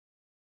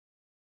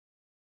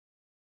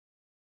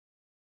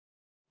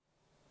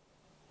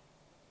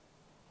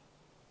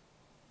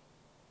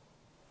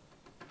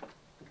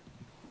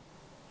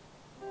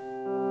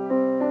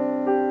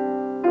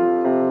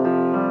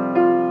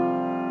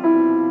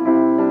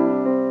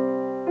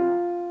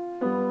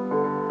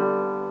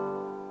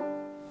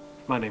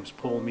My name's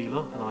Paul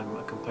Mealor and I'm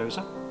a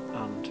composer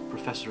and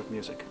Professor of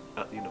Music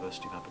at the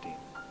University of Aberdeen.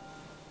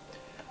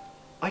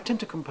 I tend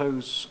to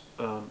compose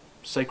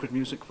sacred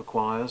music for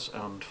choirs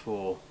and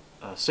for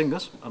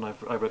singers, and I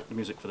wrote the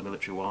music for the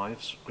Military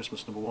Wives,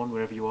 Christmas No. 1,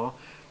 Wherever You Are,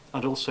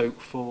 and also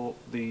for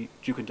the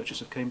Duke and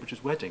Duchess of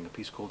Cambridge's wedding, a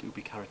piece called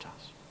Ubi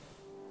Caritas.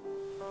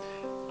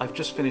 I've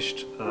just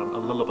finished a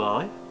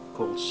lullaby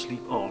called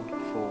Sleep On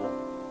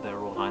for Their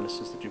Royal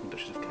Highnesses, the Duke and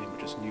Duchess of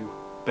Cambridge's new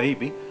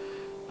baby,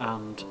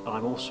 and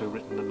I've also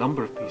written a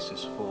number of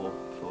pieces for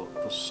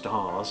the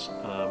stars.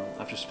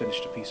 I've just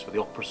finished a piece for the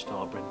opera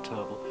star Bryn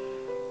Tervel.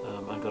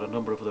 I've got a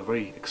number of other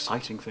very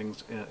exciting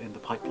things in the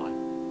pipeline.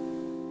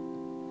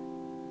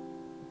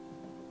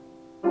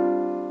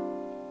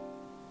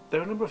 There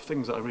are a number of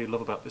things that I really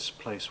love about this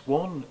place.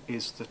 One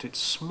is that it's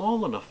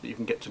small enough that you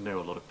can get to know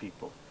a lot of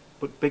people,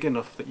 but big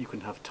enough that you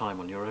can have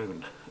time on your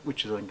own,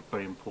 which is, I think,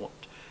 very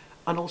important.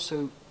 And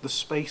also the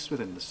space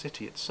within the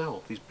city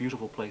itself, these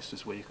beautiful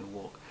places where you can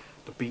walk.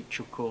 The beach,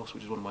 of course,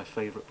 which is one of my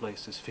favourite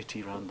places,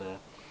 Fitty around there.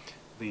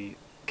 The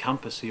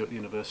campus here at the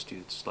university,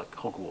 it's like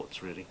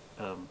Hogwarts, really,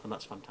 and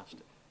that's fantastic.